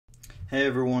Hey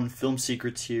everyone, Film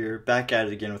Secrets here, back at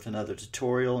it again with another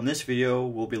tutorial. In this video,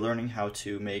 we'll be learning how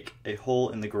to make a hole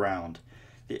in the ground.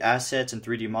 The assets and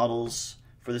 3D models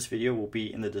for this video will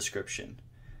be in the description.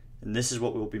 And this is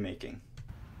what we'll be making.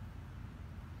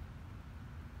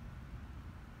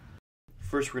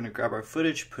 First, we're going to grab our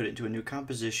footage, put it into a new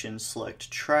composition, select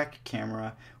Track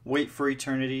Camera, wait for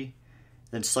eternity,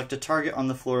 then select a target on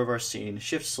the floor of our scene,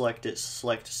 shift select it,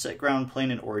 select Set Ground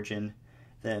Plane and Origin,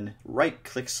 then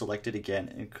right-click select it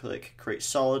again and click Create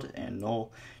Solid and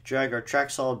Null. Drag our track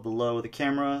solid below the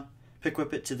camera, pick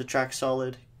whip it to the track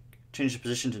solid, change the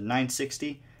position to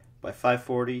 960 by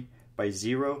 540 by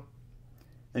 0,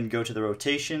 then go to the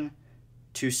rotation,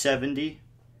 270,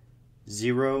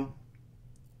 0,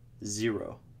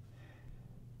 0.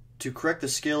 To correct the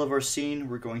scale of our scene,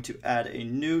 we're going to add a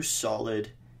new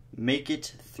solid, make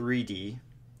it 3D,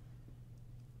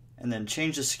 and then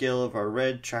change the scale of our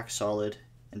red track solid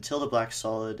until the black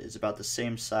solid is about the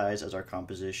same size as our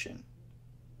composition.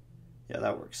 Yeah,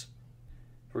 that works.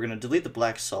 We're going to delete the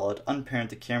black solid, unparent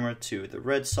the camera to the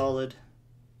red solid,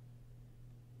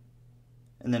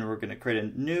 and then we're going to create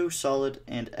a new solid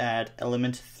and add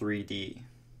element 3D.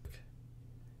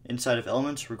 Inside of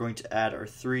elements, we're going to add our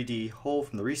 3D hole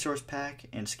from the resource pack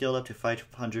and scale it up to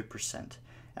 500%.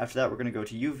 After that, we're going to go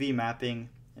to UV mapping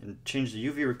and change the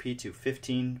UV repeat to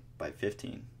 15 by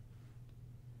 15.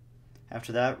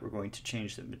 After that, we're going to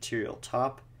change the material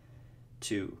top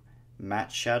to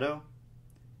matte shadow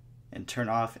and turn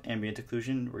off ambient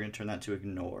occlusion. We're going to turn that to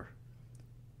ignore.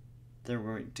 Then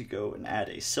we're going to go and add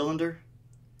a cylinder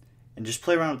and just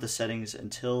play around with the settings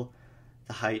until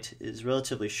the height is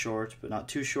relatively short but not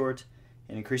too short,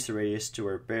 and increase the radius to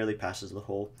where it barely passes the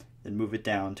hole, then move it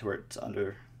down to where it's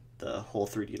under the whole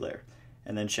 3D layer,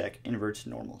 and then check invert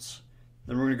normals.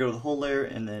 Then we're going to go to the whole layer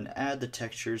and then add the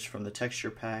textures from the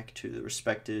texture pack to the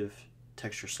respective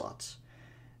texture slots.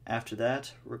 After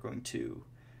that, we're going to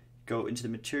go into the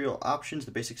material options,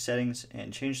 the basic settings,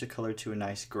 and change the color to a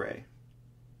nice gray.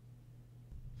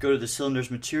 Go to the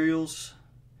cylinder's materials,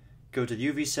 go to the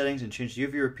UV settings and change the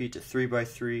UV repeat to 3 by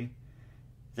 3,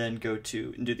 then go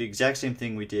to and do the exact same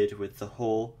thing we did with the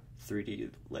whole 3D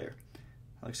layer.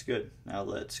 That looks good. Now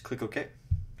let's click OK.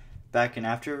 Back in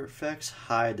After Effects,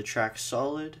 hide the track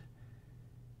solid,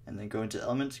 and then go into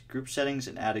Element, Group Settings,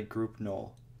 and add a group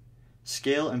null.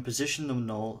 Scale and position the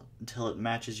null until it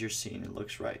matches your scene and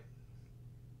looks right.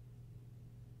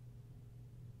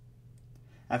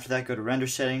 After that, go to Render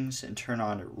Settings and turn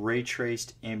on Ray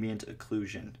Traced Ambient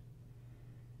Occlusion.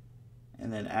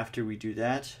 And then after we do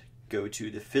that, go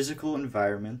to the Physical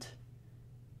Environment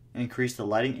and increase the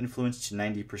lighting influence to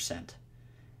 90%.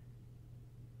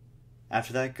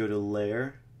 After that, go to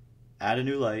Layer, add a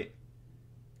new light,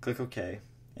 click OK,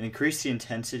 and increase the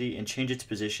intensity and change its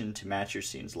position to match your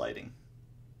scene's lighting.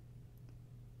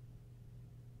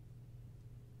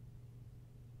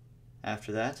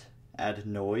 After that, add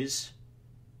noise,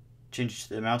 change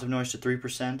the amount of noise to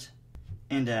 3%,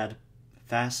 and add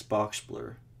fast box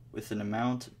blur with an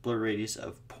amount blur radius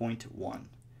of 0.1.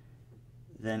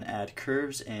 Then add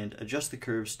curves and adjust the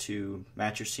curves to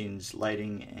match your scene's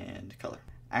lighting and color.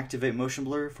 Activate motion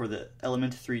blur for the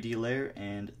element 3D layer,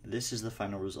 and this is the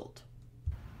final result.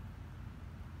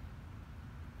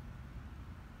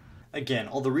 Again,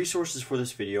 all the resources for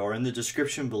this video are in the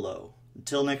description below.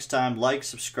 Until next time, like,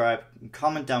 subscribe, and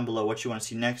comment down below what you want to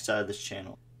see next out of this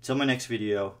channel. Until my next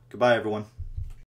video, goodbye everyone.